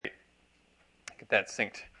that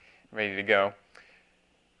synced, ready to go.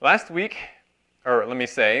 Last week, or let me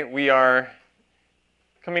say, we are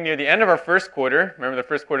coming near the end of our first quarter. Remember, the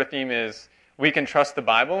first quarter theme is We Can Trust the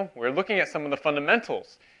Bible. We're looking at some of the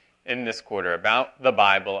fundamentals in this quarter about the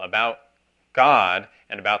Bible, about God,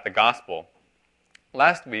 and about the gospel.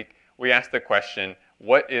 Last week, we asked the question,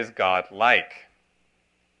 what is God like?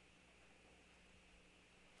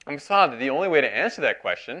 And we saw that the only way to answer that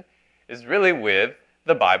question is really with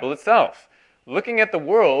the Bible itself. Looking at the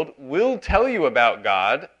world will tell you about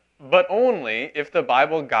God, but only if the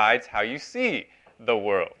Bible guides how you see the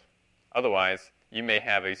world. Otherwise, you may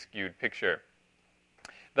have a skewed picture.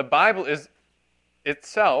 The Bible is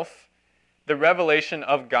itself the revelation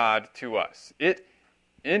of God to us.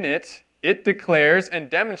 In it declares and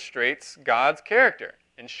demonstrates God's character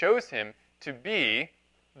and shows him to be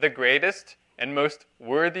the greatest and most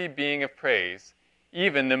worthy being of praise,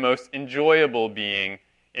 even the most enjoyable being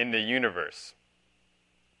in the universe.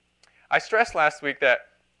 I stressed last week that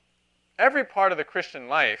every part of the Christian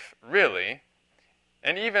life, really,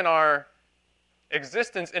 and even our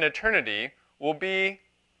existence in eternity, will be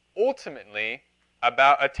ultimately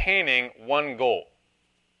about attaining one goal.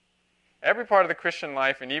 Every part of the Christian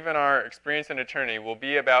life and even our experience in eternity will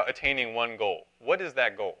be about attaining one goal. What is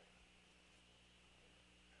that goal?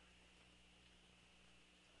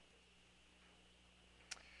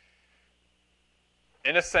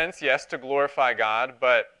 In a sense, yes, to glorify God,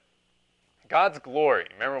 but God's glory.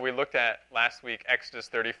 Remember we looked at last week Exodus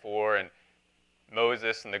 34 and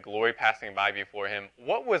Moses and the glory passing by before him.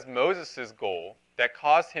 What was Moses' goal that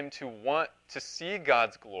caused him to want to see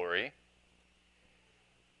God's glory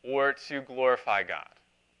or to glorify God?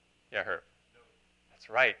 Yeah, Herb. That's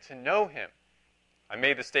right, to know him. I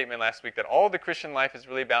made the statement last week that all the Christian life is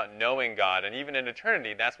really about knowing God, and even in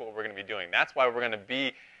eternity, that's what we're going to be doing. That's why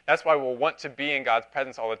we'll want to be in God's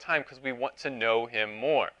presence all the time, because we want to know him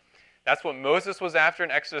more. That's what Moses was after in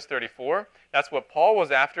Exodus 34. That's what Paul was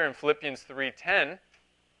after in Philippians 3:10.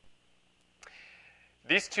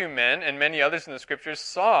 These two men and many others in the Scriptures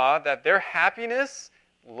saw that their happiness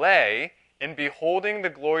lay in beholding the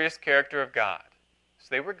glorious character of God. So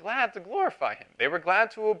they were glad to glorify him. They were glad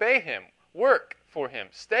to obey him, work for him,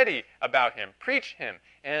 study about him, preach him,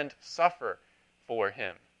 and suffer for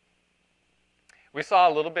him. We saw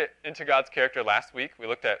a little bit into God's character last week. We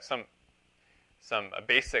looked at some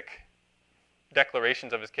basic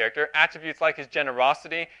declarations of his character. Attributes like his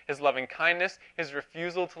generosity, his loving kindness, his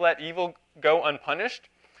refusal to let evil go unpunished.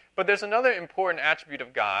 But there's another important attribute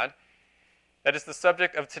of God that is the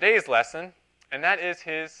subject of today's lesson, and that is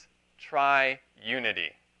his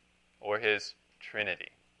triunity, or his Trinity.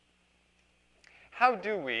 How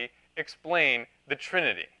do we explain the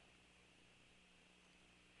Trinity?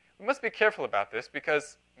 We must be careful about this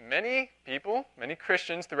because many people, many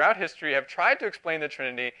Christians throughout history have tried to explain the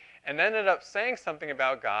Trinity and ended up saying something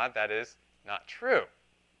about God that is not true.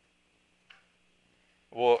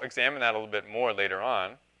 We'll examine that a little bit more later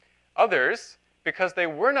on. Others, because they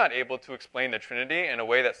were not able to explain the Trinity in a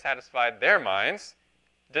way that satisfied their minds,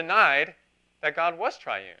 denied that God was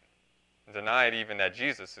triune, and denied even that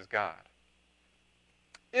Jesus is God.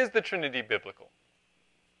 Is the Trinity biblical?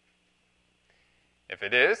 If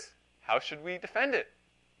it is, how should we defend it?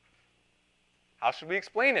 How should we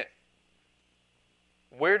explain it?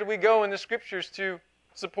 Where do we go in the Scriptures to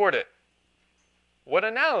support it? What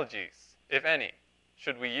analogies, if any,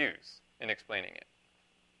 should we use in explaining it?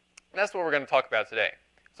 And that's what we're going to talk about today.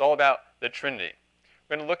 It's all about the Trinity.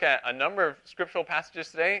 We're going to look at a number of scriptural passages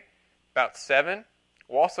today, about 7.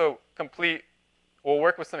 We'll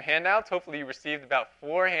work with some handouts. Hopefully you received about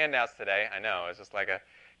 4 handouts today. I know, it's just like a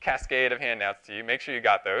cascade of handouts to you. Make sure you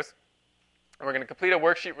got those. And we're going to complete a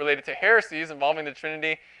worksheet related to heresies involving the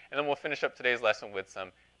Trinity, and then we'll finish up today's lesson with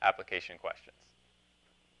some application questions.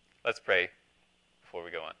 Let's pray before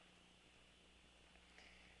we go on.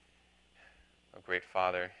 Oh, great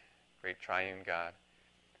Father, great triune God,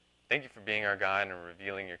 thank you for being our God and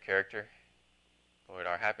revealing your character. Lord,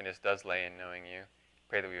 our happiness does lay in knowing you.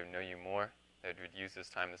 Pray that we would know you more, that we would use this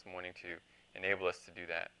time this morning to enable us to do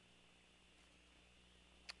that.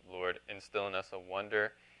 Lord, instill in us a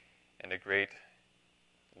wonder and a great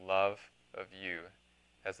love of you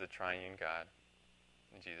as the triune God.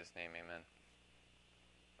 In Jesus' name, amen.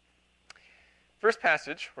 First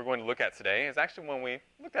passage we're going to look at today is actually one we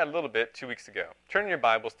looked at a little bit 2 weeks ago. Turn your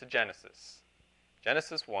Bibles to Genesis.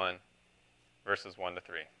 Genesis 1, verses 1 to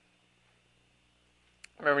 3.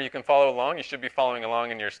 Remember, you can follow along. You should be following along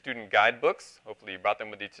in your student guidebooks. Hopefully you brought them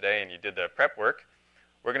with you today and you did the prep work.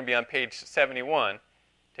 We're going to be on page 71,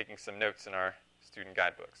 taking some notes in our student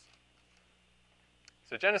guidebooks.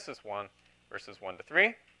 So Genesis 1, verses 1 to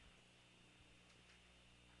 3.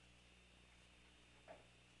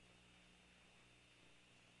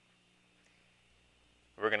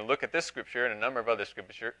 We're going to look at this scripture and a number of other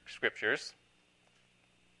scriptures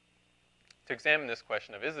to examine this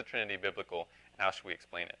question of, is the Trinity biblical, and how should we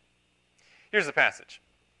explain it? Here's the passage.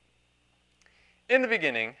 In the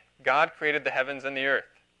beginning, God created the heavens and the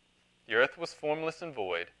earth. The earth was formless and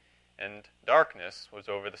void, and darkness was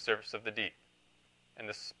over the surface of the deep. And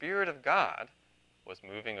the Spirit of God was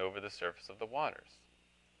moving over the surface of the waters.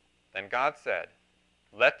 Then God said,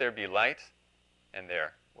 "Let there be light," and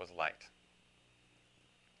there was light.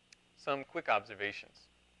 Some quick observations.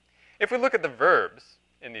 If we look at the verbs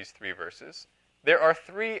in these three verses, there are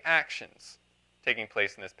three actions taking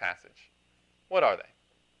place in this passage. What are they?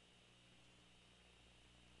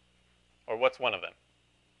 Or what's one of them?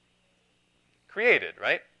 Created,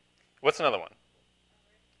 right? What's another one?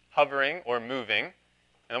 Hovering or moving.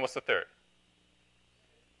 And then what's the third?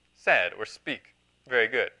 Said or speak. Very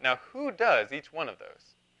good. Now, who does each one of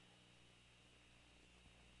those?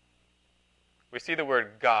 We see the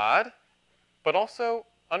word God, but also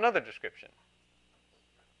another description.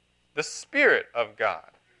 The Spirit of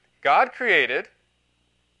God. God created,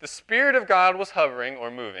 the Spirit of God was hovering or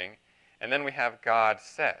moving, and then we have God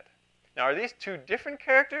said. Now, are these two different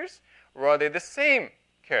characters, or are they the same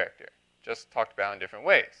character, just talked about in different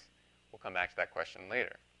ways? We'll come back to that question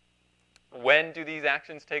later. When do these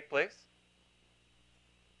actions take place?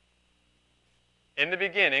 In the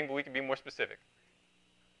beginning, but we can be more specific.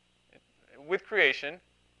 With creation,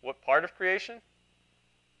 what part of creation?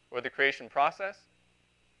 Or the creation process?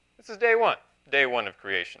 This is day one of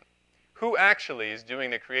creation. Who actually is doing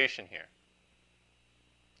the creation here?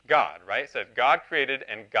 God, right? It said God created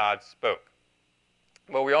and God spoke.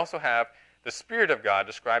 Well, we also have the Spirit of God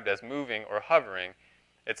described as moving or hovering.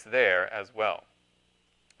 It's there as well.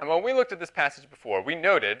 And when we looked at this passage before, we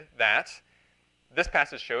noted that this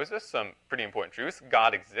passage shows us some pretty important truths.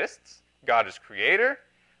 God exists. God is creator.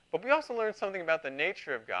 But we also learned something about the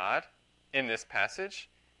nature of God in this passage.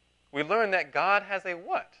 We learned that God has a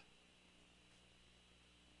what?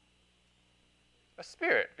 A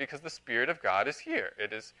spirit, because the Spirit of God is here.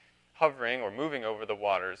 It is hovering or moving over the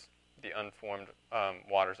waters, the unformed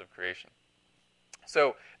waters of creation.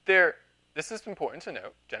 So this is important to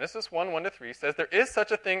note. Genesis 1:1-3 says there is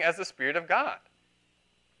such a thing as the Spirit of God.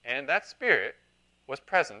 And that Spirit was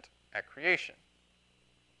present at creation.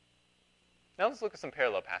 Now let's look at some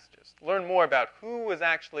parallel passages. Learn more about who was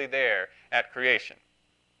actually there at creation.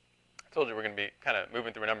 I told you we're going to be kind of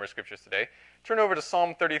moving through a number of scriptures today. Turn over to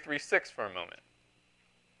Psalm 33:6 for a moment.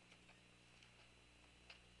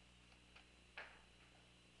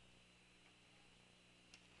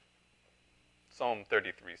 Psalm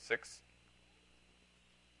 33:6.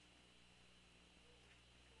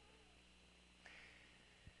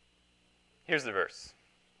 Here's the verse.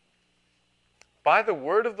 By the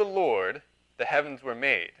word of the Lord the heavens were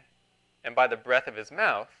made, and by the breath of his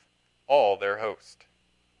mouth all their host.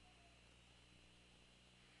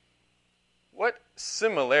 What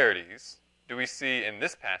similarities do we see in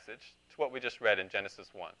this passage to what we just read in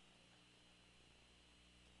Genesis 1?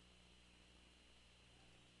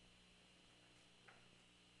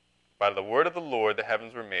 By the word of the Lord the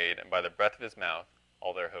heavens were made, and by the breath of his mouth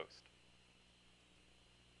all their host.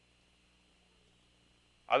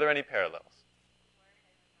 Are there any parallels?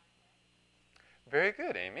 Very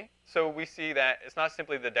good, Amy. So we see that it's not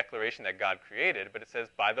simply the declaration that God created, but it says,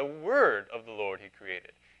 by the word of the Lord he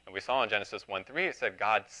created. And we saw in Genesis 1:3, it said,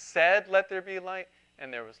 God said, let there be light,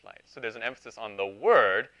 and there was light. So there's an emphasis on the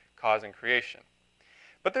word causing creation.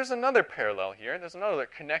 But there's another parallel here. There's another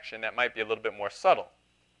connection that might be a little bit more subtle.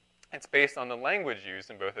 It's based on the language used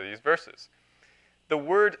in both of these verses. The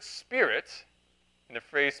word spirit, in the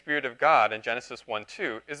phrase Spirit of God in Genesis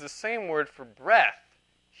 1:2, is the same word for breath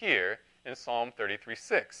here in Psalm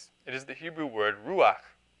 33:6. It is the Hebrew word ruach.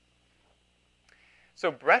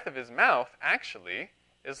 So breath of his mouth actually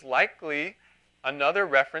is likely another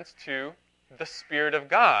reference to the Spirit of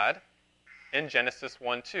God in Genesis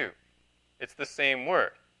 1:2. It's the same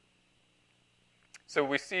word. So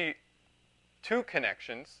we see two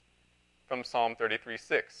connections from Psalm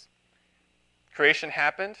 33:6. Creation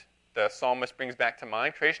happened, the psalmist brings back to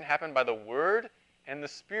mind, creation happened by the word and the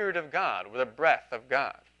Spirit of God, or the breath of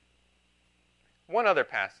God. One other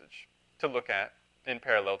passage to look at in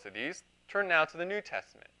parallel to these. Turn now to the New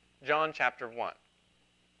Testament, John chapter 1.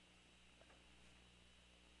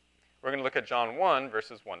 We're going to look at John 1,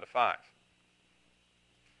 verses 1-5.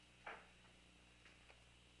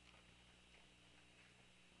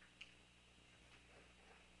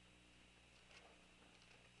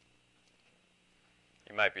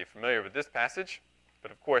 You might be familiar with this passage,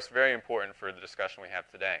 but of course very important for the discussion we have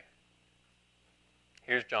today.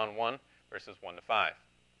 Here's John 1, verses 1-5.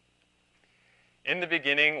 In the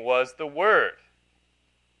beginning was the Word,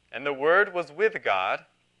 and the Word was with God,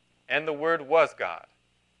 and the Word was God.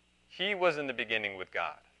 He was in the beginning with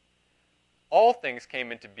God. All things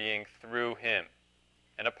came into being through him,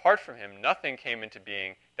 and apart from him nothing came into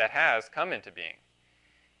being that has come into being.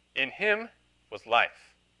 In him was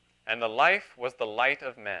life, and the life was the light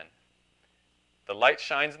of men. The light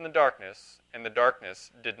shines in the darkness, and the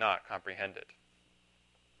darkness did not comprehend it.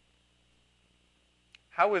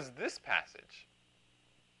 How is this passage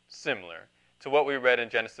similar to what we read in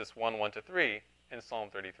Genesis 1:1-3 and Psalm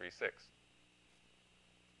 33:6?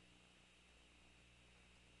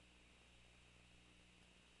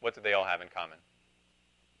 What do they all have in common?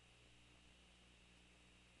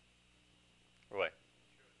 Roy.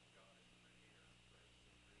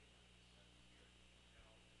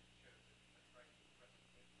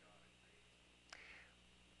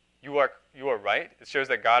 You are right. It shows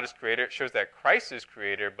that God is creator. It shows that Christ is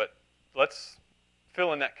creator, but let's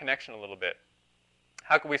fill in that connection a little bit.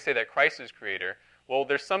 How can we say that Christ is creator? Well,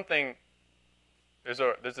 there's a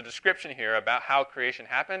description here about how creation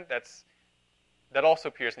happened that also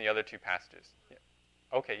appears in the other two passages. Yeah.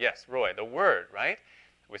 Okay, yes, Roy, the Word, right?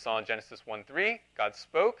 We saw in Genesis 1:3, God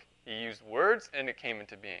spoke, he used words, and it came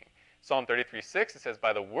into being. Psalm 33:6, it says,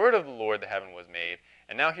 by the word of the Lord the heaven was made.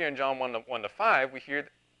 And now here in John 1:1-5, we hear,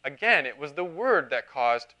 again, it was the Word that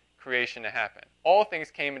caused creation to happen. All things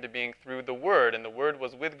came into being through the Word, and the Word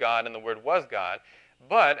was with God, and the Word was God.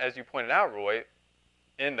 But, as you pointed out, Roy,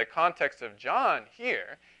 in the context of John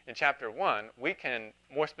here, in chapter 1, we can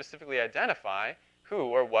more specifically identify who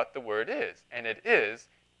or what the Word is. And it is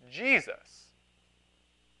Jesus.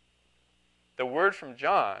 The word from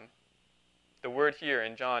John, the word here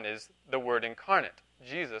in John is the Word incarnate,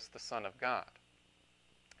 Jesus, the Son of God.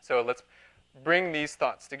 So let's bring these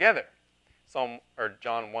thoughts together. John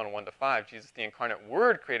 1:1-5, Jesus, the incarnate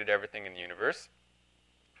Word, created everything in the universe.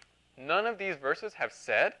 None of these verses have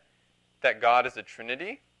said that God is a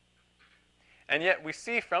Trinity. And yet we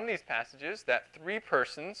see from these passages that three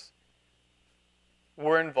persons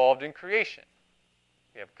were involved in creation.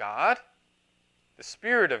 We have God, the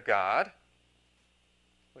Spirit of God,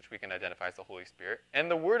 which we can identify as the Holy Spirit, and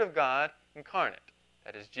the Word of God incarnate,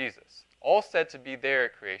 that is Jesus. All said to be there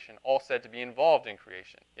at creation, all said to be involved in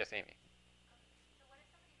creation. Yes, Amy? So what if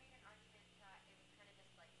somebody made an argument that it was kind of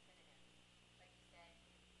just like synonyms? Like you said,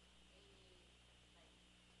 Amy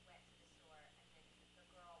went to the store and then the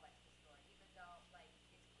girl went to the store, even though like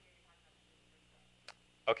it's clear you're talking about the same person.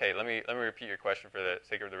 Okay, let me repeat your question for the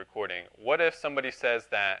sake of the recording. What if somebody says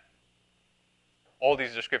that all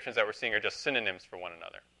these descriptions that we're seeing are just synonyms for one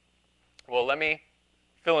another? Well, let me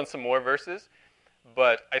fill in some more verses,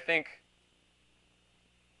 but I think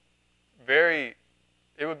it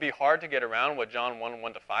would be hard to get around what John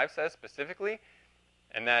 1:1-5 says specifically,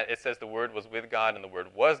 and that it says the Word was with God and the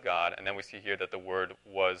Word was God, and then we see here that the Word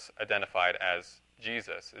was identified as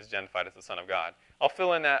Jesus, is identified as the Son of God. I'll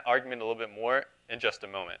fill in that argument a little bit more in just a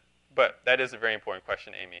moment, but that is a very important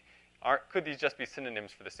question, Amy. Could these just be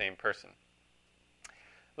synonyms for the same person?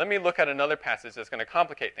 Let me look at another passage that's going to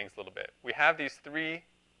complicate things a little bit. We have these three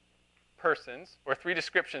persons, or three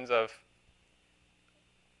descriptions of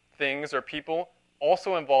things or people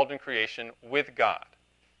also involved in creation with God.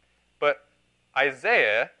 But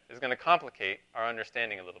Isaiah is going to complicate our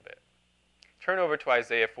understanding a little bit. Turn over to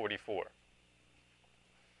Isaiah 44.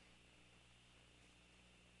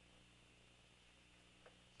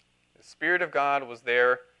 The Spirit of God was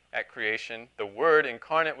there at creation. The Word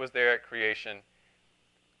incarnate was there at creation.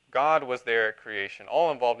 God was there at creation,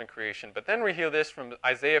 all involved in creation. But then we hear this from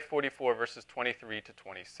Isaiah 44, verses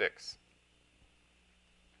 23-26.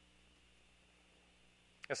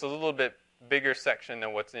 It's a little bit bigger section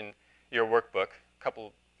than what's in your workbook. A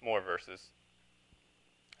couple more verses.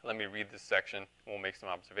 Let me read this section, and we'll make some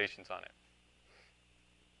observations on it.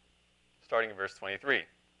 Starting in verse 23.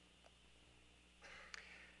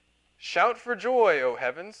 Shout for joy, O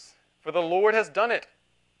heavens, for the Lord has done it.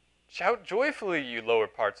 Shout joyfully, you lower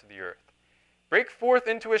parts of the earth. Break forth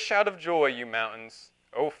into a shout of joy, you mountains,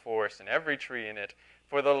 O forest and every tree in it.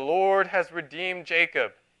 For the Lord has redeemed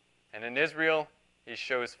Jacob, and in Israel he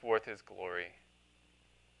shows forth his glory.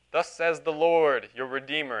 Thus says the Lord, your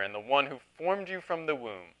Redeemer, and the one who formed you from the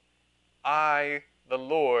womb. I, the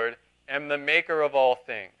Lord, am the maker of all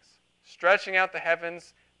things, stretching out the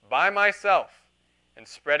heavens by myself, and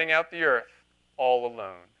spreading out the earth all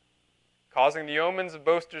alone. Causing the omens of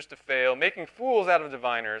boasters to fail, making fools out of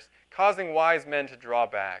diviners, causing wise men to draw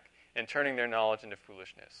back, and turning their knowledge into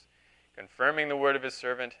foolishness. Confirming the word of his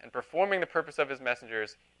servant, and performing the purpose of his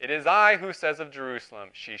messengers, it is I who says of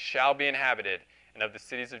Jerusalem, she shall be inhabited, and of the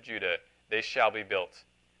cities of Judah, they shall be built.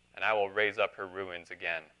 and I will raise up her ruins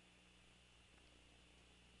again.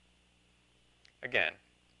 Again,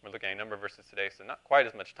 we're looking at a number of verses today, so not quite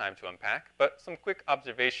as much time to unpack, but some quick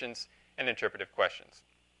observations and interpretive questions.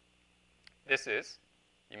 This is,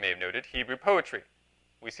 you may have noted, Hebrew poetry.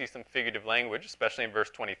 We see some figurative language, especially in verse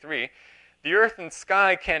 23. The earth and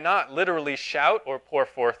sky cannot literally shout or pour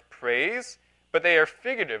forth praise, but they are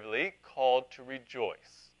figuratively called to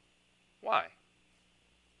rejoice. Why?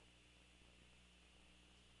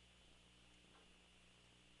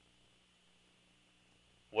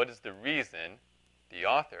 What is the reason the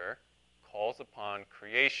author calls upon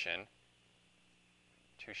creation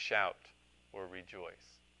to shout or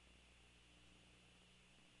rejoice?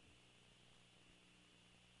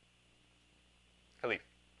 Khalif.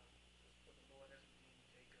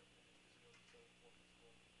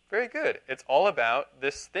 Very good. It's all about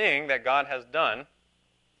this thing that God has done.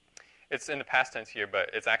 It's in the past tense here, but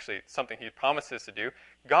it's actually something he promises to do.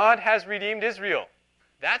 God has redeemed Israel.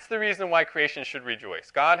 That's the reason why creation should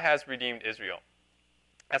rejoice. God has redeemed Israel.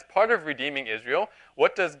 As part of redeeming Israel,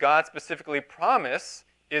 what does God specifically promise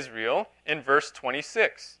Israel in verse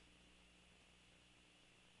 26?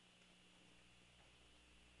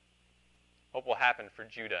 What will happen for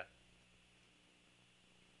Judah?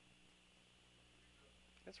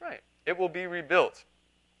 That's right. It will be rebuilt.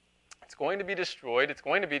 It's going to be destroyed. It's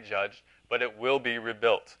going to be judged, but it will be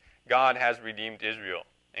rebuilt. God has redeemed Israel,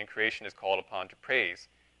 and creation is called upon to praise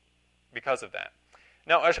because of that.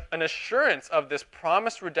 Now, an assurance of this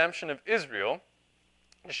promised redemption of Israel,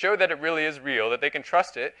 to show that it really is real, that they can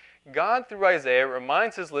trust it, God, through Isaiah,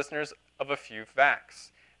 reminds his listeners of a few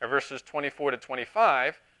facts. In verses 24 to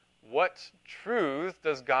 25, what truth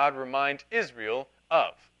does God remind Israel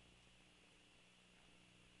of?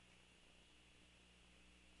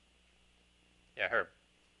 Yeah, Herb.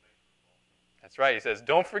 That's right. He says,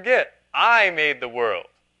 don't forget, I made the world.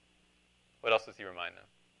 What else does he remind them?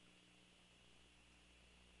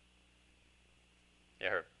 Yeah,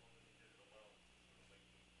 Herb.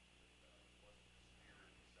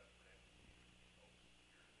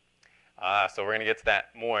 So we're going to get to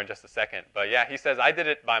that more in just a second. But yeah, he says, I did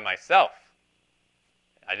it by myself.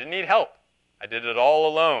 I didn't need help. I did it all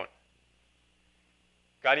alone.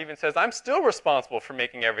 God even says, I'm still responsible for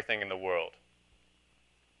making everything in the world.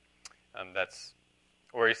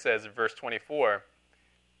 Or he says in verse 24,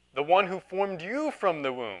 the one who formed you from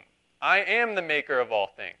the womb. I am the maker of all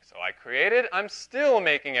things. So I created, I'm still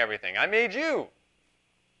making everything. I made you.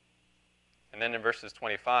 And then in verses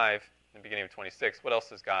 25, in the beginning of 26, what else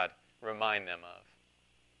does God remind them of?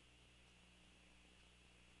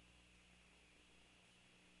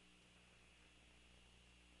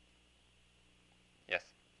 Yes?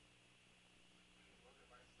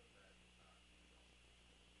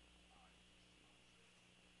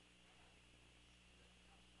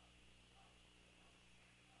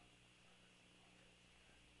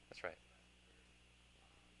 That's right.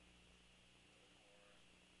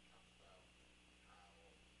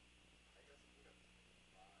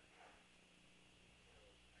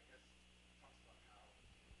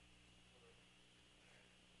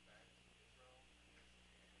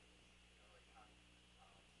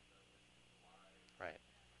 Right.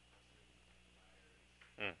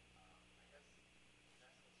 Mm.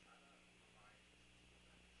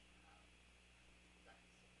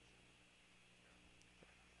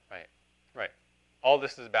 Right. Right. All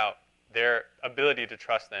this is about their ability to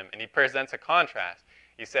trust them. And he presents a contrast.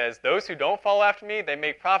 He says, those who don't follow after me, they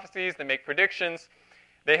make prophecies, they make predictions.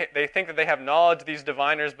 They think that they have knowledge, these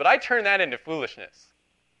diviners, but I turn that into foolishness.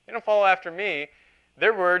 They don't follow after me.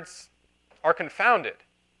 Their words are confounded.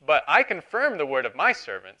 But I confirm the word of my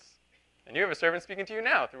servants. And you have a servant speaking to you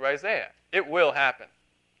now through Isaiah. It will happen.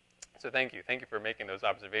 So thank you. Thank you for making those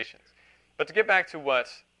observations. But to get back to what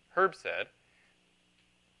Herb said,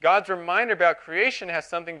 God's reminder about creation has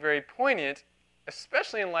something very poignant,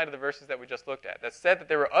 especially in light of the verses that we just looked at, that said that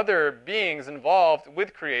there were other beings involved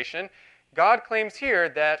with creation. God claims here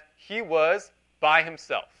that he was by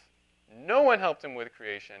himself. No one helped him with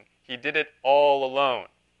creation. He did it all alone.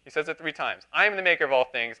 He says it 3 times. I am the maker of all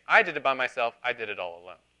things. I did it by myself. I did it all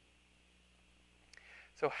alone.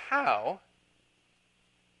 So how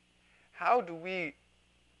do we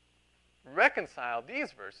reconcile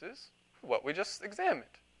these verses with what we just examined?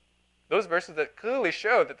 Those verses that clearly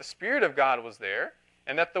show that the Spirit of God was there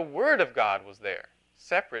and that the Word of God was there,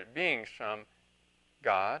 separate beings from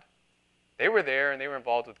God. They were there and they were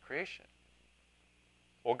involved with creation.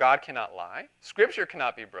 Well, God cannot lie. Scripture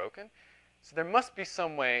cannot be broken. So there must be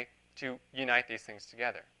some way to unite these things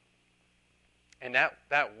together. And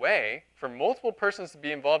that way, for multiple persons to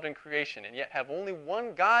be involved in creation and yet have only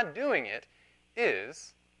one God doing it,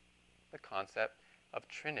 is the concept of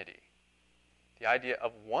Trinity. The idea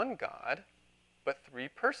of one God, but three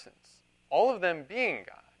persons, all of them being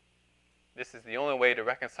God. This is the only way to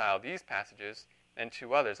reconcile these passages and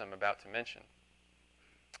two others I'm about to mention.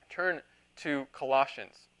 Turn to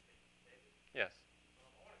Colossians. Yes. I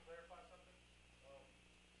want to clarify something.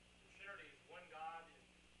 The Trinity is one God in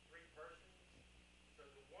three persons. So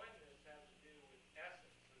the oneness has to do with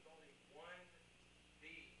essence. There's only one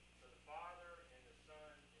being. So the Father and the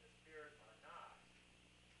Son and the Spirit are not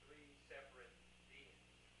three separate beings.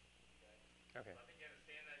 Okay. I think you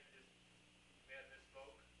understand that. You may have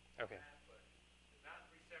misspoke. Okay. That, but it's not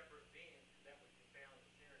three separate beings because that would confound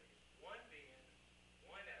the Trinity. It's one being,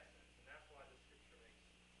 one essence, and that's why the Scripture makes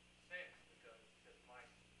sense because it says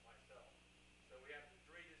myself. So we have the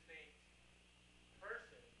three distinct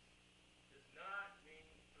persons does not mean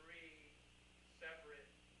three separate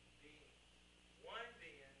beings. One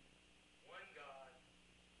being, one God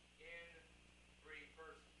in three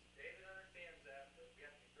persons. David understands that, but we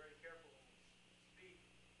have to be very careful when we speak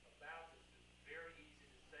about this. It's very easy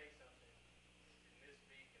to say something and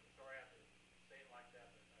misspeak, and sorry I have to say it like that.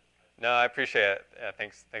 But No, I appreciate it.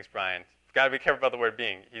 Thanks, Brian. You've got to be careful about the word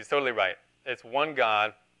being. He's totally right. It's one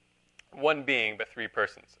God, one being, but three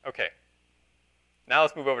persons. Okay. Now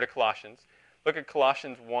let's move over to Colossians. Look at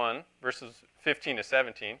Colossians 1, verses 15 to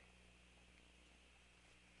 17.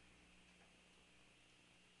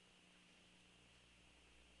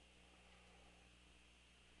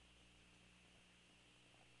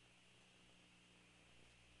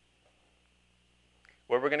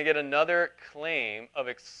 Where we're going to get another claim of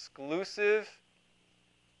exclusive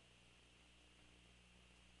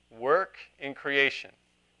work in creation.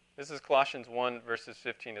 This is Colossians 1, verses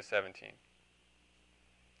 15 to 17.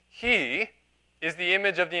 He is the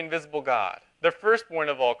image of the invisible God, the firstborn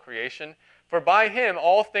of all creation, for by him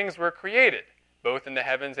all things were created, both in the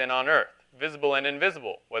heavens and on earth, visible and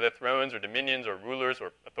invisible, whether thrones or dominions or rulers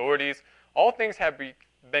or authorities. All things have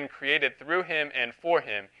been created through him and for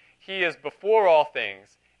him. He is before all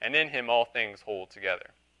things, and in him all things hold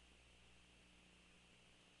together.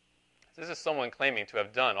 This is someone claiming to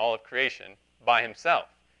have done all of creation by himself,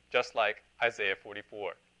 just like Isaiah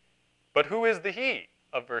 44. But who is the he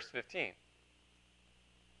of verse 15?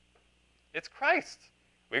 It's Christ.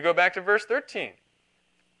 We go back to verse 13.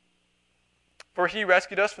 For he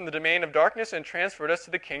rescued us from the domain of darkness and transferred us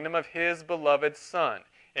to the kingdom of his beloved Son,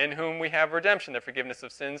 in whom we have redemption, the forgiveness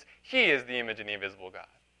of sins. He is the image of the invisible God.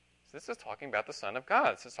 So this is talking about the Son of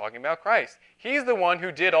God. This is talking about Christ. He's the one who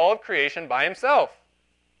did all of creation by himself.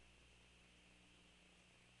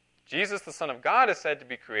 Jesus, the Son of God, is said to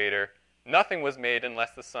be creator. Nothing was made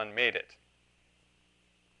unless the Son made it.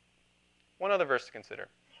 One other verse to consider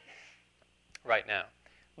right now.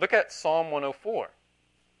 Look at Psalm 104.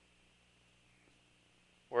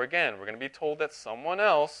 Where again, we're going to be told that someone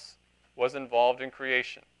else was involved in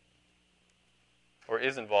creation. Or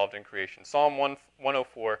is involved in creation. Psalm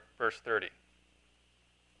 104, verse 30.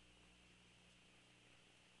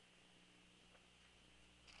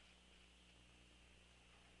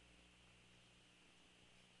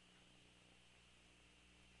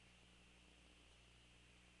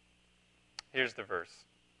 Here's the verse.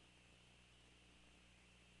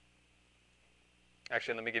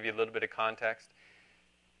 Actually, let me give you a little bit of context.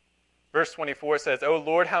 Verse 24 says, O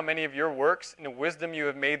Lord, how many of your works in wisdom you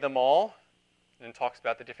have made them all. And then talks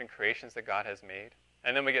about the different creations that God has made.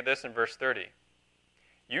 And then we get this in verse 30.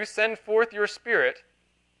 You send forth your spirit,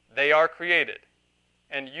 they are created,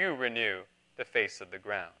 and you renew the face of the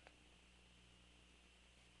ground.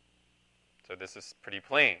 So this is pretty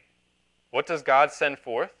plain. What does God send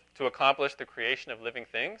forth to accomplish the creation of living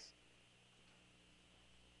things?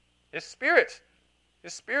 His Spirit.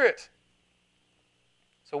 His Spirit.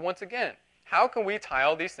 So once again, how can we tie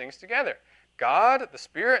all these things together? God, the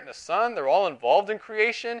Spirit, and the Son, they're all involved in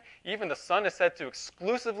creation. Even the Son is said to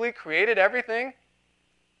exclusively created everything.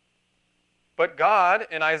 But God,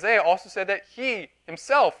 in Isaiah, also said that he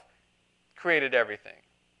himself created everything.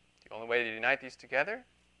 The only way to unite these together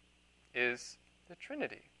is the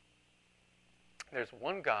Trinity. There's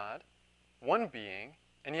one God, one being,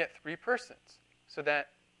 and yet three persons. So that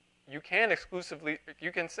you can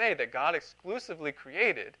say that God exclusively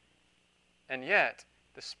created, and yet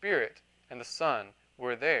the Spirit and the Son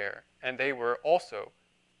were there, and they were also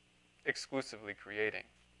exclusively creating.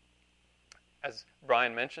 As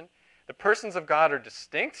Brian mentioned, the persons of God are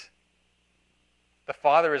distinct. The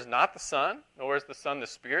Father is not the Son, nor is the Son the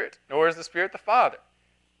Spirit, nor is the Spirit the Father.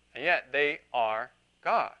 And yet they are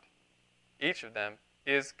God. Each of them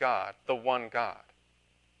is God, the one God.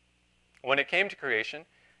 When it came to creation,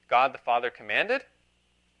 God the Father commanded,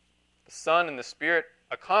 the Son and the Spirit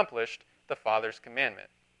accomplished the Father's commandment.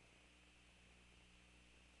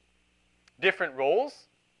 Different roles,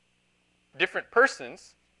 different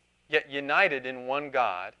persons, yet united in one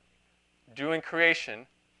God, doing creation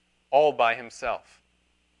all by himself.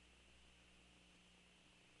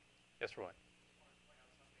 Yes, Roy?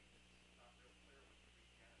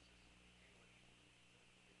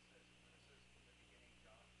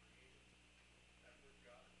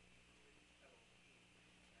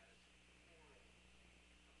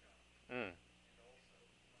 Mm.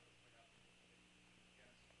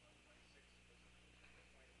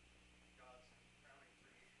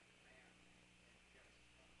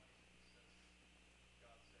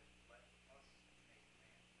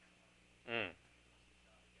 Mm.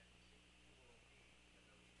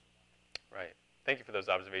 Right. Thank you for those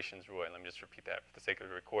observations, Roy. Let me just repeat that for the sake of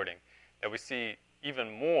the recording. That we see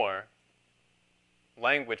even more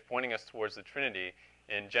language pointing us towards the Trinity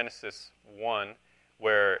in Genesis 1,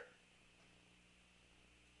 where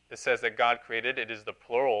it says that God created. It is the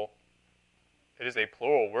plural. It is a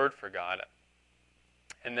plural word for God.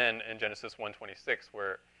 And then in Genesis 1:26,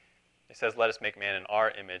 where it says, "Let us make man in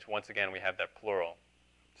our image." Once again, we have that plural.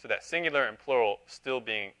 So that singular and plural still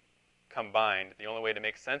being combined. The only way to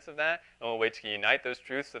make sense of that, the only way to unite those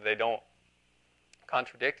truths so they don't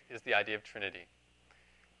contradict, is the idea of Trinity.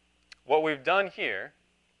 What we've done here,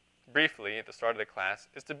 briefly at the start of the class,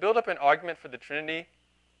 is to build up an argument for the Trinity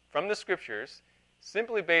from the Scriptures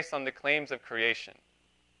simply based on the claims of creation.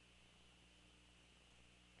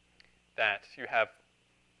 That you have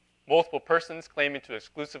multiple persons claiming to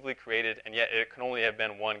exclusively created, and yet it can only have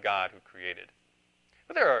been one God who created.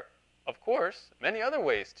 But there are, of course, many other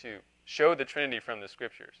ways to show the Trinity from the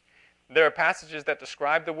Scriptures. There are passages that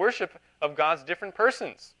describe the worship of God's different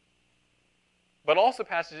persons, but also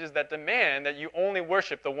passages that demand that you only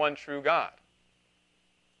worship the one true God.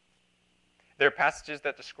 There are passages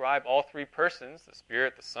that describe all three persons, the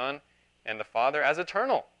Spirit, the Son, and the Father, as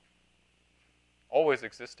eternal, always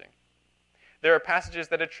existing. There are passages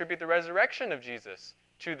that attribute the resurrection of Jesus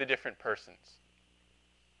to the different persons,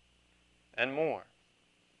 and more.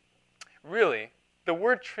 Really, the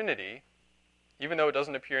word Trinity, even though it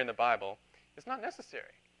doesn't appear in the Bible, is not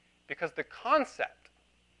necessary, because the concept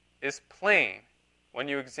is plain when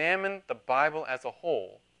you examine the Bible as a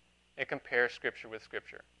whole and compare Scripture with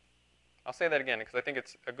Scripture. I'll say that again because I think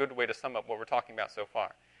it's a good way to sum up what we're talking about so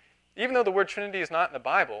far. Even though the word Trinity is not in the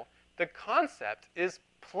Bible, the concept is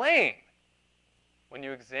plain when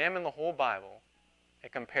you examine the whole Bible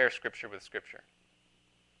and compare Scripture with Scripture.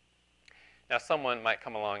 Now, someone might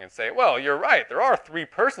come along and say, well, you're right, there are three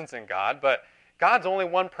persons in God, but God's only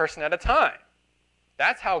one person at a time.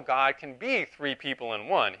 That's how God can be three people in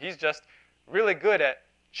one. He's just really good at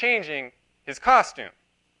changing his costume.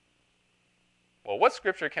 Well, what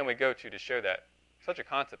Scripture can we go to show that such a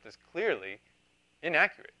concept is clearly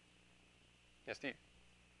inaccurate? Yes, Steve?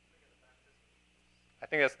 I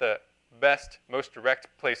think that's the best, most direct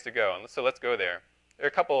place to go. And so let's go there. There are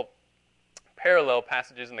a couple parallel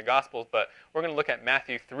passages in the Gospels, but we're going to look at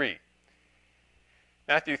Matthew 3.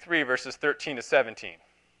 Matthew 3, verses 13 to 17.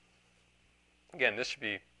 Again, this should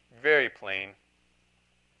be very plain.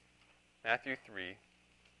 Matthew 3,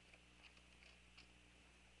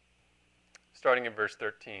 starting in verse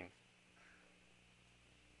 13.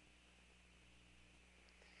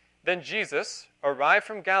 Then Jesus arrived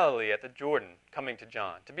from Galilee at the Jordan, coming to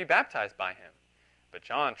John, to be baptized by him. But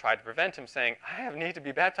John tried to prevent him, saying, I have need to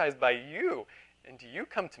be baptized by you, and do you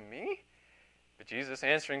come to me? But Jesus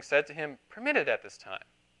answering said to him, Permit it at this time,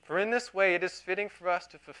 for in this way it is fitting for us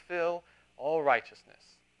to fulfill all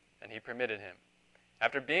righteousness. And he permitted him.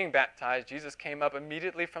 After being baptized, Jesus came up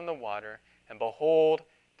immediately from the water, and behold,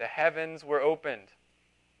 the heavens were opened,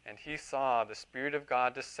 and he saw the Spirit of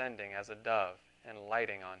God descending as a dove and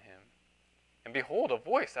lighting on him. And behold, a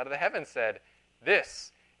voice out of the heavens said,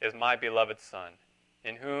 This is my beloved Son,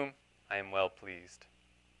 in whom I am well pleased.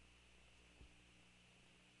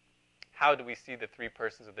 How do we see the three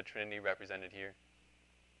persons of the Trinity represented here?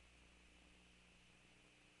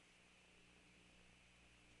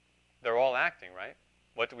 They're all acting, right?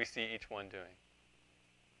 What do we see each one doing?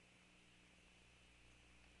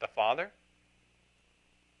 The Father?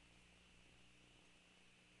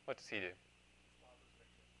 What does he do?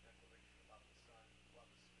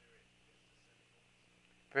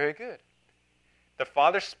 Very good. The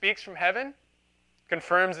Father speaks from heaven,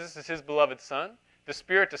 confirms this is his beloved Son. The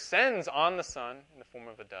Spirit descends on the Son in the form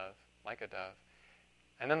of a dove, like a dove.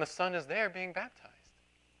 And then the Son is there being baptized.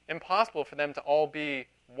 Impossible for them to all be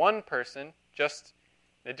one person, just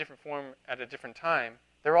in a different form at a different time.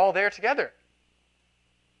 They're all there together.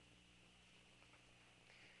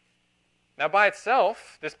 Now, by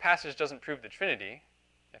itself, this passage doesn't prove the Trinity.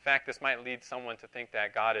 In fact, this might lead someone to think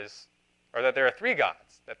that God is, or that there are three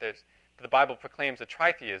gods, that the Bible proclaims a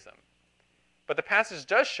tritheism. But the passage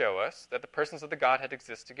does show us that the persons of the Godhead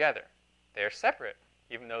exist together. They are separate,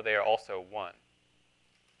 even though they are also one.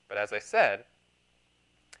 But as I said,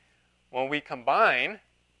 when we combine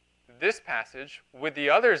this passage with the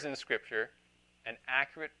others in Scripture, an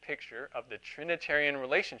accurate picture of the Trinitarian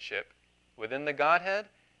relationship within the Godhead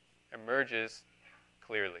emerges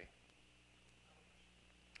clearly.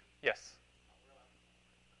 Yes?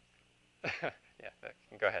 Yeah,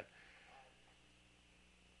 go ahead.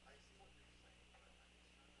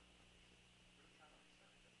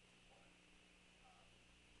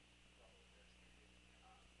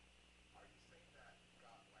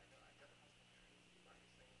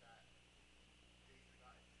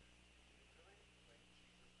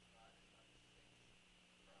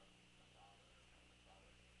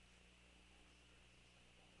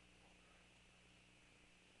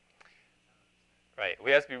 Right.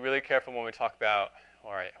 We have to be really careful when we talk about,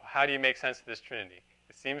 all right, how do you make sense of this Trinity?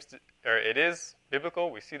 It is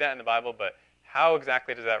biblical. We see that in the Bible, but how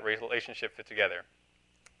exactly does that relationship fit together?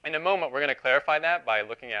 In a moment, we're going to clarify that by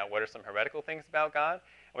looking at what are some heretical things about God.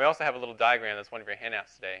 And we also have a little diagram that's one of your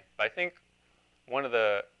handouts today. But I think one of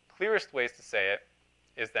the clearest ways to say it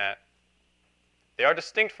is that they are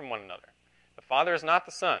distinct from one another. The Father is not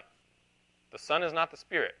the Son. The Son is not the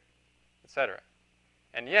Spirit, etc.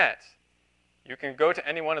 And yet, you can go to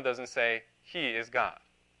any one of those and say, He is God.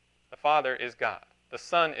 The Father is God. The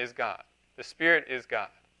Son is God. The Spirit is God.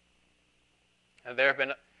 And there have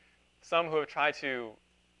been some who have tried to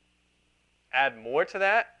add more to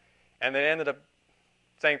that, and they ended up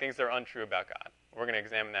saying things that are untrue about God. We're going to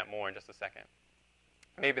examine that more in just a second.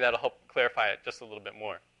 Maybe that'll help clarify it just a little bit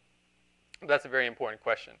more. But that's a very important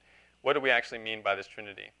question. What do we actually mean by this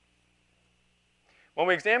Trinity? When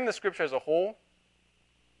we examine the Scripture as a whole,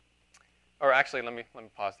 or actually, let me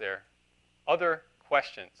pause there. Other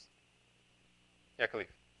questions? Yeah, Khalif.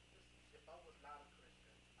 If I was not a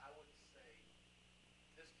Christian, I would say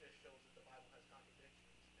this just shows that the Bible has contradictions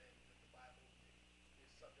and that the Bible is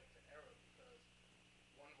subject to error because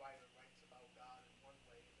one writer writes about God in one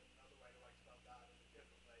way and another writer writes about God in a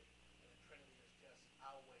different way. And the Trinity is just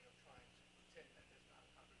our way of trying to pretend that there's not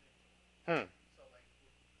a contradiction. So, like,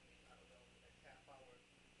 I don't know, in the next half hour,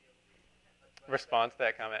 you'd be able to address Respond to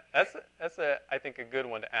that comment. That's I think, a good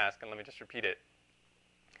one to ask, and let me just repeat it.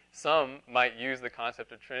 Some might use the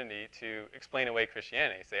concept of Trinity to explain away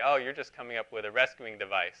Christianity. Say, oh, you're just coming up with a rescuing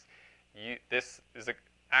device. This is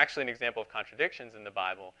actually an example of contradictions in the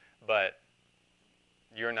Bible, but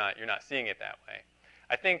you're not seeing it that way.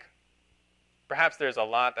 I think perhaps there's a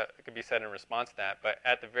lot that could be said in response to that, but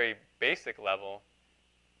at the very basic level,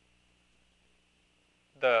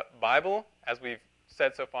 the Bible, as we've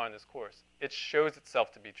said so far in this course, it shows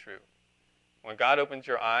itself to be true. When God opens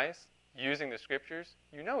your eyes using the Scriptures,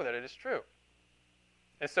 you know that it is true.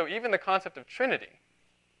 And so even the concept of Trinity,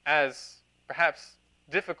 as perhaps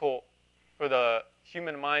difficult for the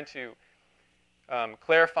human mind to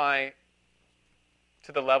clarify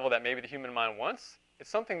to the level that maybe the human mind wants, it's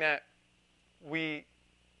something that we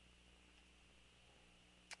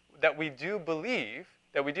do believe,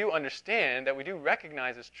 that we do understand, that we do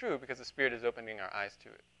recognize as true because the Spirit is opening our eyes to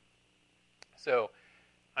it. So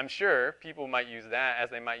I'm sure people might use that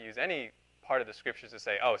as they might use any part of the Scriptures to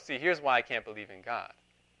say, oh, see, here's why I can't believe in God.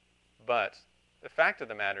 But the fact of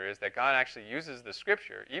the matter is that God actually uses the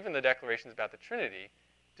Scripture, even the declarations about the Trinity,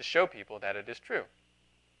 to show people that it is true.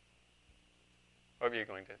 What were you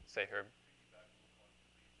going to say, Herb?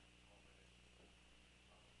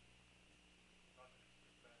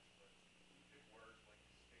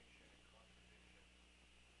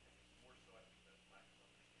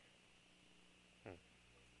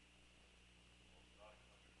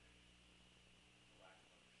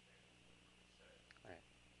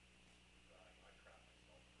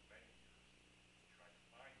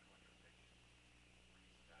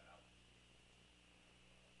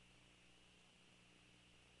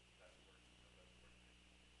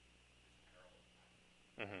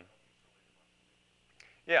 Mm-hmm.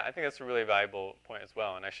 Yeah, I think that's a really valuable point as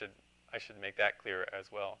well, and I should make that clear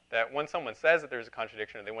as well. That when someone says that there's a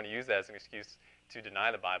contradiction and they want to use that as an excuse to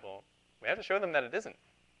deny the Bible, we have to show them that it isn't.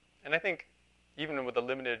 And I think even with the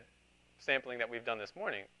limited sampling that we've done this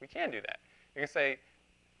morning, we can do that. We can say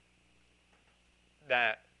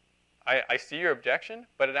that I see your objection,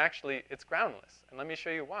 but it's groundless, and let me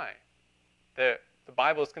show you why. The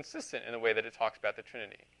Bible is consistent in the way that it talks about the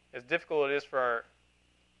Trinity. As difficult it is for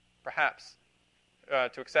perhaps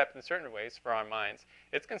to accept in certain ways for our minds,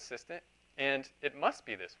 it's consistent, and it must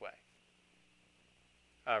be this way.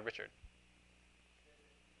 Richard.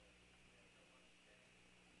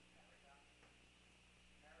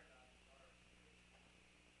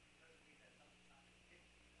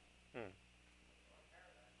 Hmm.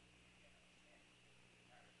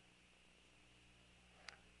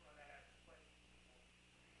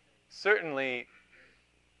 Certainly,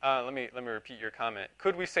 let me repeat your comment.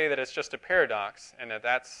 Could we say that it's just a paradox, and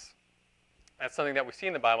that's something that we see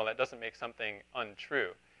in the Bible that doesn't make something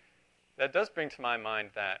untrue? That does bring to my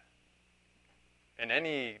mind that in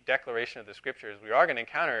any declaration of the Scriptures, we are going to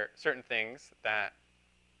encounter certain things that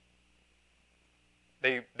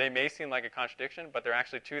they may seem like a contradiction, but they're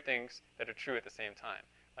actually two things that are true at the same time.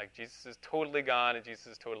 Like Jesus is totally God and Jesus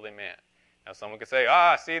is totally man. Now someone could say,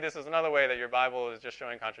 see, this is another way that your Bible is just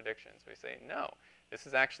showing contradictions. We say, no, this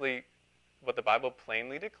is actually what the Bible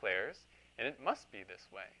plainly declares, and it must be this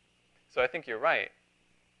way. So I think you're right.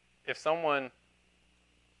 If someone,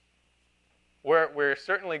 we're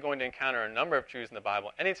certainly going to encounter a number of truths in the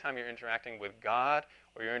Bible. Anytime you're interacting with God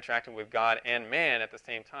or you're interacting with God and man at the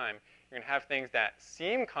same time, you're going to have things that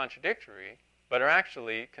seem contradictory, but are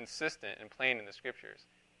actually consistent and plain in the Scriptures.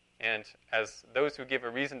 And as those who give a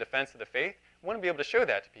reasoned defense of the faith, we want to be able to show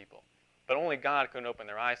that to people. But only God can open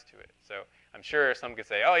their eyes to it. So I'm sure some could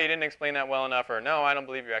say, you didn't explain that well enough, or no, I don't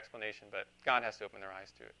believe your explanation, but God has to open their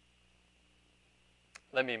eyes to it.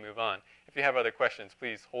 Let me move on. If you have other questions,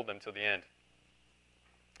 please hold them till the end.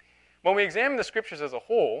 When we examine the Scriptures as a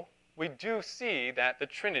whole, we do see that the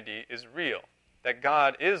Trinity is real, that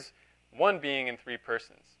God is one being in three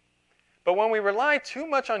persons. But when we rely too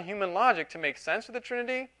much on human logic to make sense of the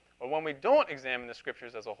Trinity, or when we don't examine the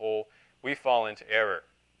Scriptures as a whole, we fall into error.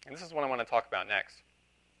 And this is what I want to talk about next.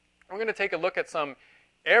 We're going to take a look at some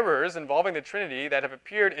errors involving the Trinity that have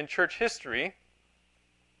appeared in church history,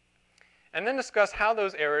 and then discuss how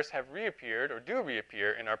those errors have reappeared or do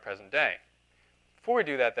reappear in our present day. Before we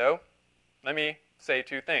do that, though, let me say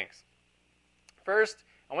two things. First,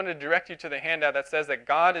 I want to direct you to the handout that says that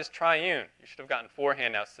God is triune. You should have gotten 4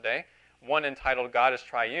 handouts today. One entitled God is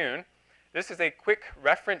Triune. This is a quick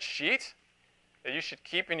reference sheet that you should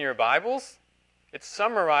keep in your Bibles. It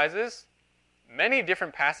summarizes many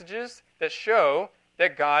different passages that show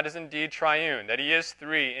that God is indeed triune, that he is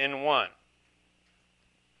 3 in 1.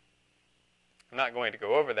 I'm not going to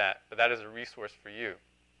go over that, but that is a resource for you.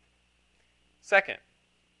 Second,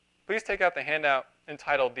 please take out the handout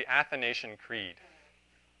entitled The Athanasian Creed.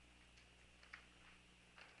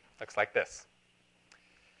 Looks like this.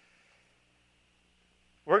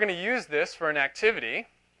 We're going to use this for an activity,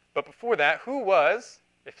 but before that, who was,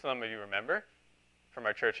 if some of you remember from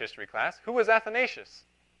our church history class, who was Athanasius?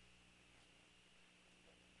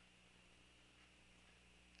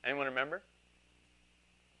 Anyone remember?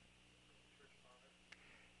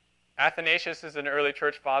 Athanasius is an early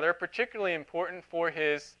church father, particularly important for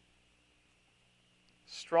his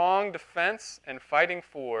strong defense and fighting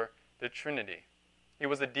for the Trinity. He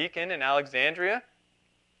was a deacon in Alexandria,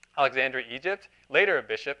 Egypt, later a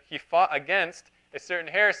bishop. He fought against a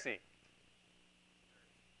certain heresy.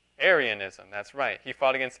 Arianism, that's right. He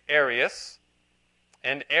fought against Arius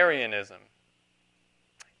and Arianism.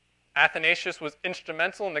 Athanasius was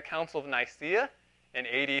instrumental in the Council of Nicaea in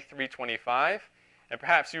AD 325. And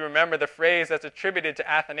perhaps you remember the phrase that's attributed to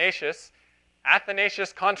Athanasius,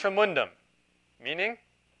 Athanasius contra mundum, meaning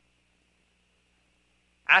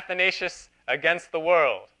Athanasius against the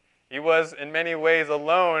world. He was in many ways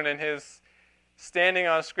alone in his standing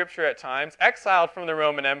on Scripture at times, exiled from the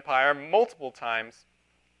Roman Empire multiple times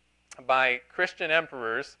by Christian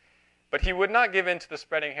emperors, but he would not give in to the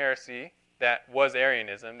spreading heresy that was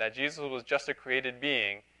Arianism, that Jesus was just a created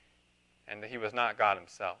being, and that he was not God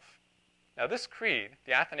himself. Now this creed,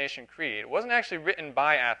 the Athanasian Creed, wasn't actually written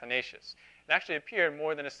by Athanasius. It actually appeared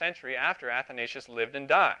more than a century after Athanasius lived and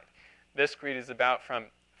died. This creed is about from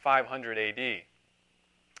 500 AD.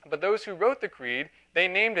 But those who wrote the creed, they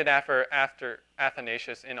named it after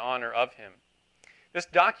Athanasius in honor of him. This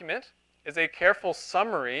document is a careful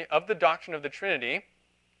summary of the doctrine of the Trinity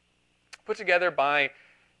put together by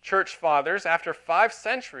church fathers after 5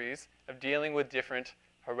 centuries of dealing with different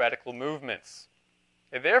heretical movements.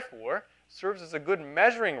 It therefore serves as a good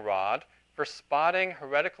measuring rod for spotting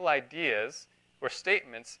heretical ideas or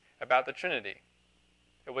statements about the Trinity.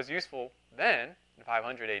 It was useful then, in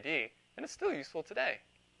 500 AD, and it's still useful today.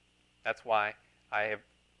 That's why I have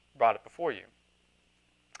brought it before you.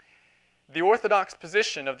 The orthodox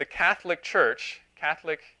position of the Catholic Church,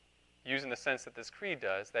 Catholic used in the sense that this creed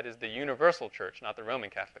does, that is the universal church, not the Roman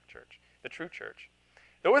Catholic Church, the true church.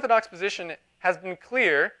 The orthodox position has been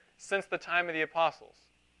clear since the time of the apostles.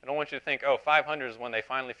 I don't want you to think, oh, 500 is when they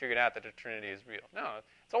finally figured out that the Trinity is real. No,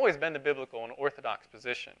 it's always been the biblical and orthodox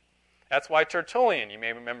position. That's why Tertullian, you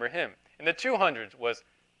may remember him, in the 200s was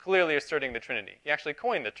clearly asserting the Trinity. He actually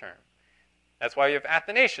coined the term. That's why you have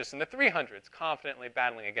Athanasius in the 300s confidently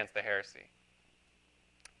battling against the heresy.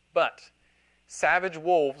 But savage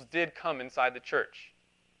wolves did come inside the church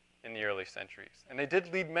in the early centuries, and they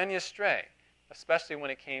did lead many astray, especially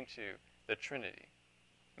when it came to the Trinity.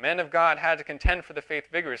 Men of God had to contend for the faith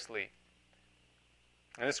vigorously,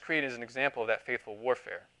 and this creed is an example of that faithful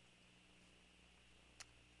warfare.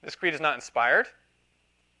 This creed is not inspired.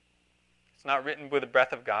 It's not written with the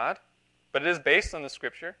breath of God, but it is based on the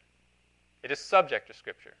Scripture. It is subject to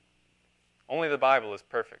Scripture. Only the Bible is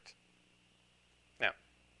perfect. Now,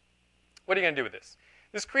 what are you going to do with this?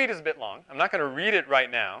 This creed is a bit long. I'm not going to read it right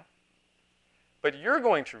now, but you're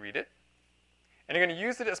going to read it, and you're going to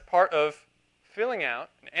use it as part of filling out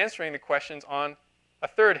and answering the questions on a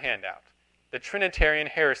third handout, the Trinitarian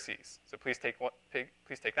heresies. So please take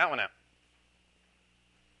that one out.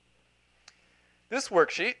 This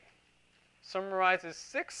worksheet summarizes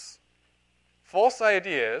 6 false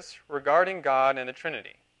ideas regarding God and the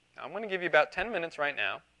Trinity. Now, I'm going to give you about 10 minutes right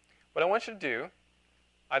now. What I want you to do,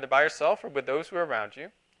 either by yourself or with those who are around you,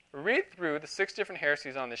 read through the 6 different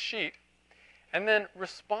heresies on this sheet, and then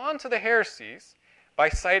respond to the heresies by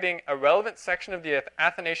citing a relevant section of the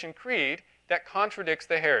Athanasian Creed that contradicts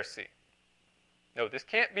the heresy. No, this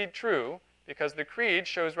can't be true because the creed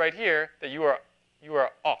shows right here that you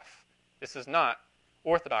are off. This is not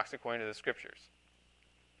orthodox according to the Scriptures.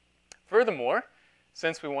 Furthermore,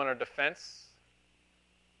 since we want our defense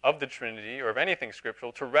of the Trinity or of anything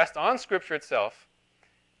scriptural to rest on Scripture itself,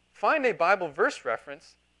 find a Bible verse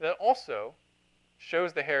reference that also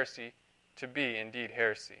shows the heresy to be indeed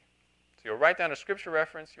heresy. So you'll write down a Scripture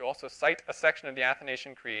reference, you'll also cite a section of the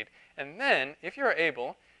Athanasian Creed, and then, if you're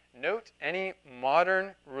able, note any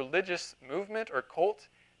modern religious movement or cult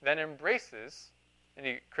that embraces,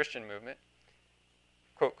 any Christian movement,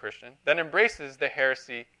 quote Christian, that embraces the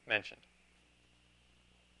heresy mentioned.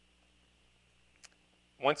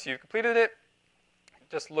 Once you've completed it,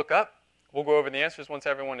 just look up. We'll go over the answers once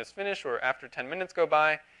everyone is finished or after 10 minutes go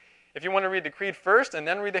by. If you want to read the creed first and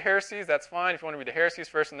then read the heresies, that's fine. If you want to read the heresies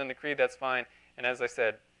first and then the creed, that's fine. And as I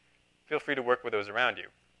said, feel free to work with those around you.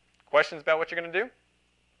 Questions about what you're going to do?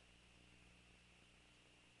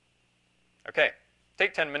 Okay,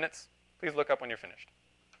 take 10 minutes. Please look up when you're finished.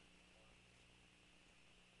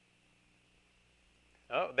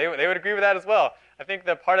 Oh, they would agree with that as well. I think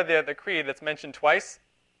the part of the creed that's mentioned twice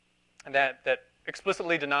that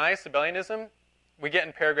explicitly denies Sabellianism, we get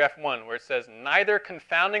in paragraph 1 where it says, neither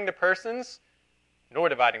confounding the persons nor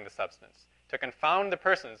dividing the substance. To confound the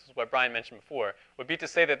persons, is what Brian mentioned before, would be to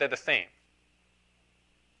say that they're the same.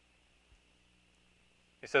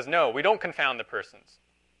 He says, no, we don't confound the persons.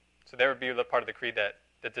 So there would be the part of the creed that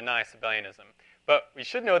denies Sabellianism. But we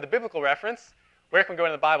should know the biblical reference. Where can we go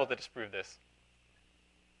in the Bible to disprove this?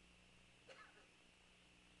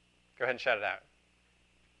 Go ahead and shout it out.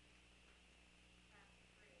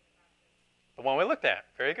 The one we looked at.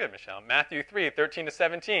 Very good, Michelle. Matthew 3, 13 to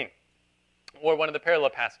 17. Or one of the parallel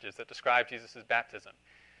passages that describe Jesus' baptism.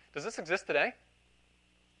 Does this exist today?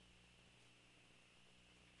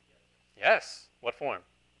 Yes. What form?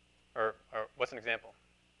 Or what's an example?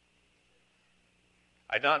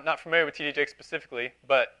 I'm not familiar with T.D. Jakes specifically,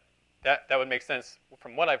 but that would make sense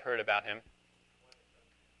from what I've heard about him.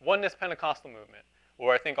 Oneness Pentecostal movement,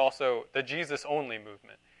 or I think also the Jesus-only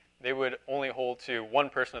movement. They would only hold to one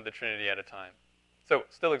person of the Trinity at a time. So,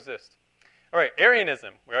 still exists. All right,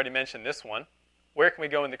 Arianism. We already mentioned this one. Where can we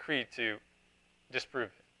go in the creed to disprove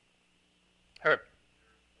it? Herb.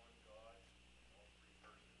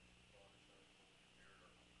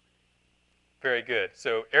 Very good.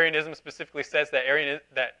 So Arianism specifically says that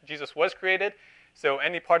that Jesus was created. So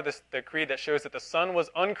any part of the creed that shows that the Son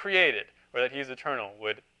was uncreated or that he's eternal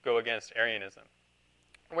would go against Arianism.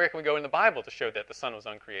 Where can we go in the Bible to show that the Son was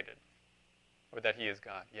uncreated or that he is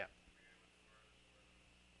God? Yeah.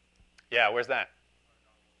 Yeah, where's that?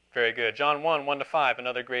 Very good. John 1, 1 to 5,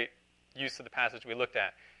 another great use of the passage we looked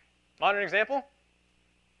at. Modern example?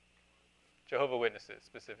 Jehovah's Witnesses,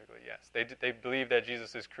 specifically, yes. They believe that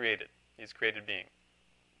Jesus is created. He's a created being.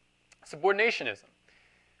 Subordinationism.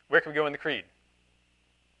 Where can we go in the creed?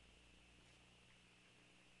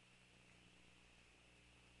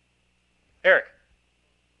 Eric.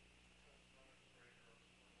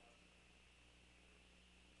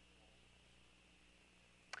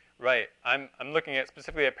 Right. I'm looking at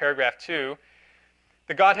specifically at paragraph 2.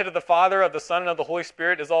 The Godhead of the Father, of the Son, and of the Holy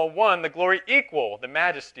Spirit is all one, the glory equal, the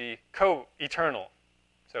majesty co-eternal.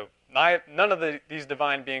 So none of these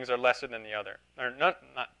divine beings are lesser than the other. Or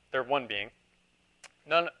they're one being.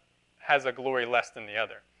 None has a glory less than the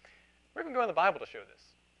other. Where can we go in the Bible to show this?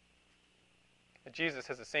 That Jesus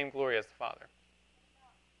has the same glory as the Father.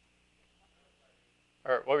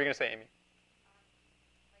 Or what were you going to say, Amy?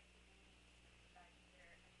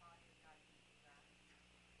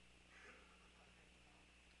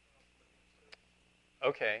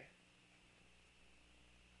 Okay.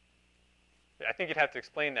 I think you'd have to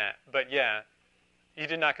explain that. But yeah, he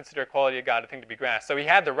did not consider equality of God a thing to be grasped. So he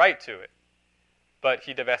had the right to it, but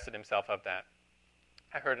he divested himself of that.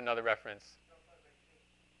 I heard another reference.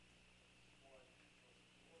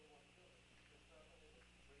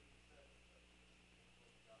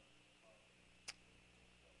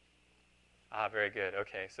 Very good.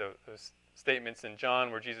 Okay, so those statements in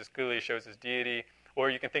John where Jesus clearly shows his deity,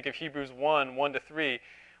 or you can think of Hebrews 1:1-3,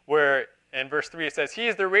 where in verse 3 it says, he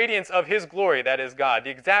is the radiance of his glory, that is God, the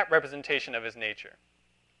exact representation of his nature.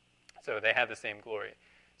 So they have the same glory.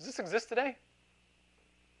 Does this exist today?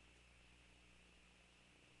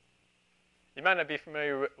 You might not be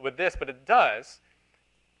familiar with this, but it does.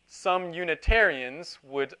 Some Unitarians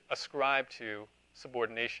would ascribe to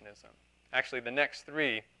subordinationism. Actually, the next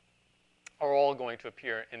three are all going to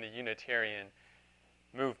appear in the Unitarian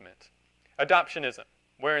movement. Adoptionism.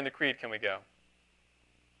 Where in the creed can we go?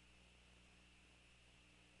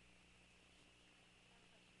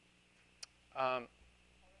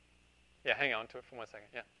 Yeah, hang on to it for 1 second.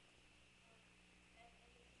 Yeah.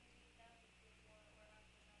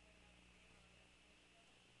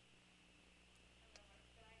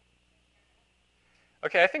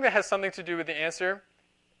 Okay, I think that has something to do with the answer.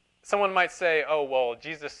 Someone might say, oh, well,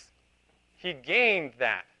 Jesus, he gained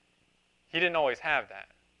that. He didn't always have that.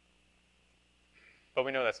 But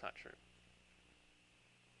we know that's not true.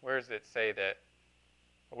 Where does it say that?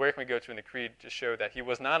 Where can we go to in the creed to show that he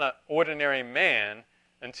was not an ordinary man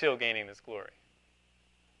until gaining this glory?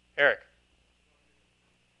 Eric.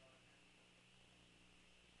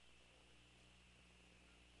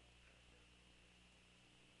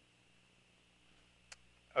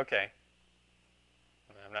 Okay.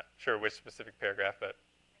 I'm not sure which specific paragraph, but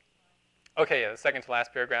okay, yeah, the second to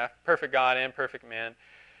last paragraph. Perfect God and perfect man.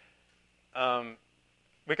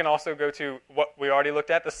 We can also go to what we already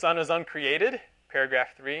looked at. The Son is uncreated,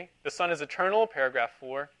 paragraph 3. The Son is eternal, paragraph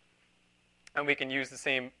 4. And we can use the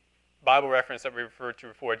same Bible reference that we referred to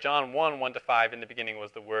before. John 1:1-5, in the beginning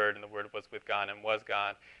was the Word, and the Word was with God and was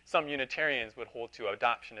God. Some Unitarians would hold to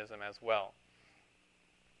adoptionism as well.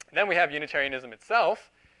 And then we have Unitarianism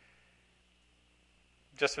itself.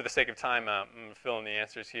 Just for the sake of time, I'm going to fill in the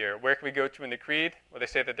answers here. Where can we go to in the creed where they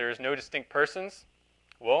say that there is no distinct persons?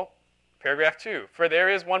 Well, paragraph 2. For there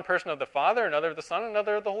is one person of the Father, another of the Son,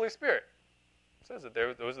 another of the Holy Spirit. It says that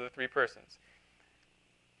those are the three persons.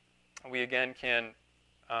 We again can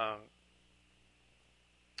go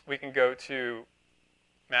to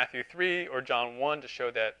Matthew 3 or John 1 to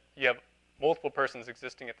show that you have multiple persons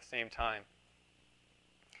existing at the same time.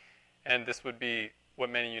 And this would be what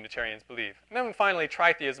many Unitarians believe. And then finally,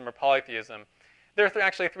 tritheism or polytheism. There are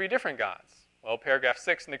actually three different gods. Well, paragraph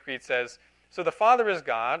 6 in the creed says, so the Father is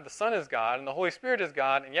God, the Son is God, and the Holy Spirit is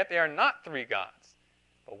God, and yet they are not three gods,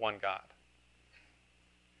 but one God.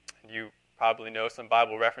 And you probably know some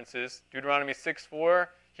Bible references. Deuteronomy 6:4,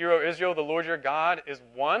 hear, O Israel, the Lord your God is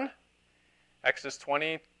one. Exodus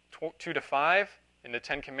 20:2-5, in the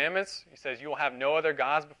Ten Commandments, he says, you will have no other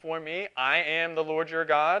gods before me. I am the Lord your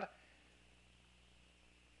God.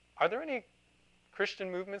 Are there any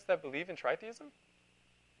Christian movements that believe in tritheism?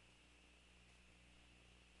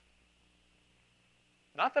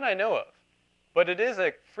 Not that I know of, but it is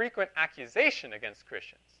a frequent accusation against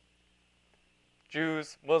Christians.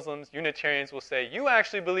 Jews, Muslims, Unitarians will say, you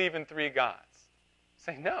actually believe in three gods.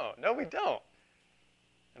 Say, no, we don't.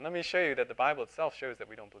 And let me show you that the Bible itself shows that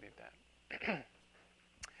we don't believe that.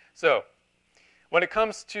 So, when it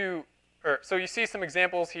comes to, so you see some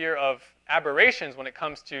examples here of aberrations when it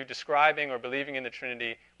comes to describing or believing in the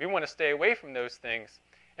Trinity. We want to stay away from those things,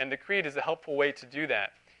 and the Creed is a helpful way to do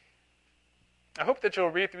that. I hope that you'll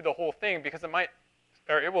read through the whole thing because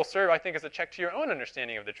it will serve, I think, as a check to your own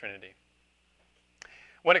understanding of the Trinity.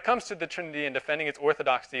 When it comes to the Trinity and defending its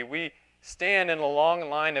orthodoxy, we stand in a long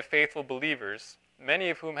line of faithful believers, many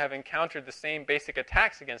of whom have encountered the same basic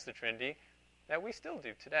attacks against the Trinity that we still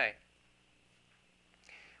do today.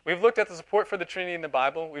 We've looked at the support for the Trinity in the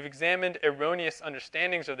Bible. We've examined erroneous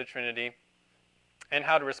understandings of the Trinity and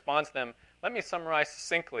how to respond to them. Let me summarize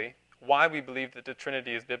succinctly why we believe that the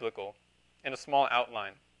Trinity is biblical in a small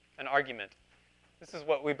outline, an argument. This is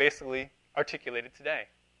what we basically articulated today.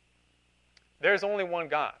 There is only one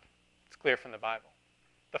God. It's clear from the Bible.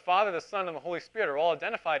 The Father, the Son, and the Holy Spirit are all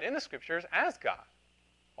identified in the Scriptures as God.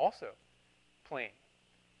 Also, plain.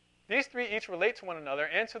 These three each relate to one another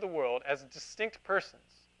and to the world as distinct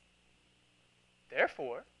persons.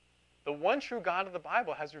 Therefore, the one true God of the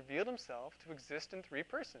Bible has revealed himself to exist in three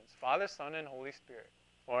persons, Father, Son, and Holy Spirit,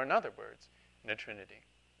 or in other words, in a Trinity.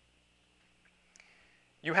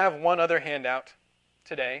 You have one other handout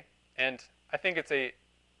today, and I think it's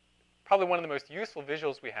probably one of the most useful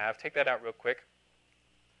visuals we have. Take that out real quick.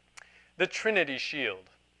 The Trinity shield,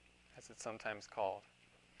 as it's sometimes called.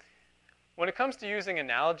 When it comes to using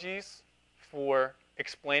analogies for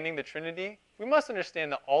explaining the Trinity, we must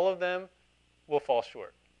understand that all of them will fall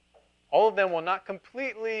short. All of them will not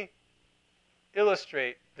completely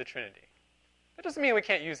illustrate the Trinity. That doesn't mean we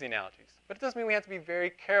can't use the analogies, but it does mean we have to be very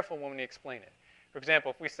careful when we explain it. For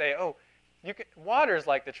example, if we say, water is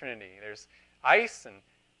like the Trinity. There's ice and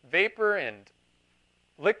vapor and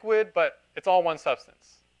liquid, but it's all one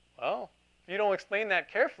substance. Well, if you don't explain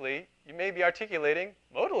that carefully, you may be articulating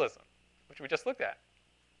modalism, which we just looked at,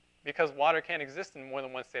 because water can't exist in more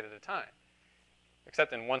than one state at a time,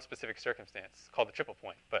 except in one specific circumstance called the triple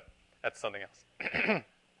point, but that's something else.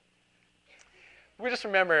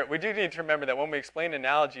 We do need to remember that when we explain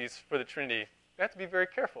analogies for the Trinity, we have to be very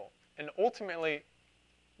careful and ultimately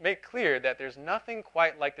make clear that there's nothing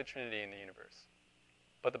quite like the Trinity in the universe.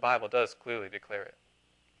 But the Bible does clearly declare it.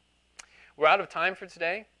 We're out of time for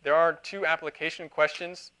today. There are 2 application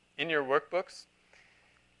questions in your workbooks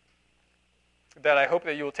that I hope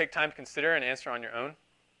that you will take time to consider and answer on your own.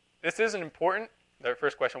 This is important. The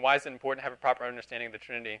first question, why is it important to have a proper understanding of the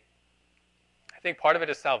Trinity? I think part of it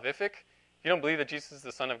is salvific. If you don't believe that Jesus is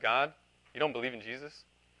the Son of God, you don't believe in Jesus.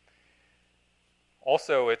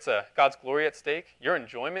 Also, it's God's glory at stake. Your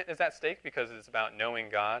enjoyment is at stake because it's about knowing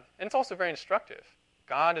God. And it's also very instructive.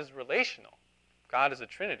 God is relational. God is a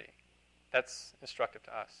Trinity. That's instructive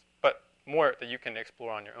to us. But more that you can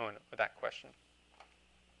explore on your own with that question.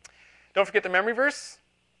 Don't forget the memory verse.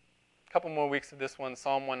 A couple more weeks of this one,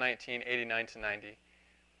 Psalm 119, 89 to 90.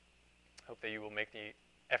 Hope that you will make the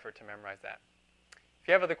effort to memorize that. If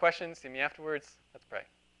you have other questions, see me afterwards. Let's pray.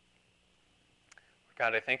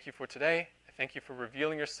 God, I thank you for today. I thank you for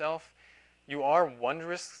revealing yourself. You are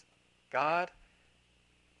wondrous, God.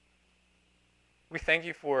 We thank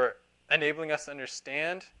you for enabling us to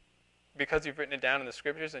understand because you've written it down in the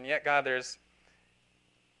Scriptures, and yet, God, it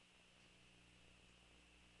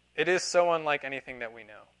is so unlike anything that we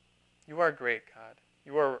know. You are great, God.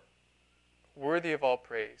 You are worthy of all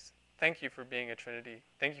praise. Thank you for being a Trinity.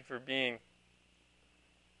 Thank you for being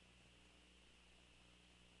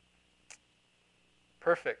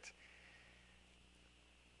perfect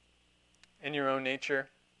in your own nature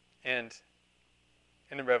and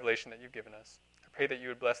in the revelation that you've given us. I pray that you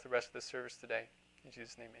would bless the rest of this service today. In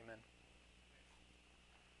Jesus' name, amen.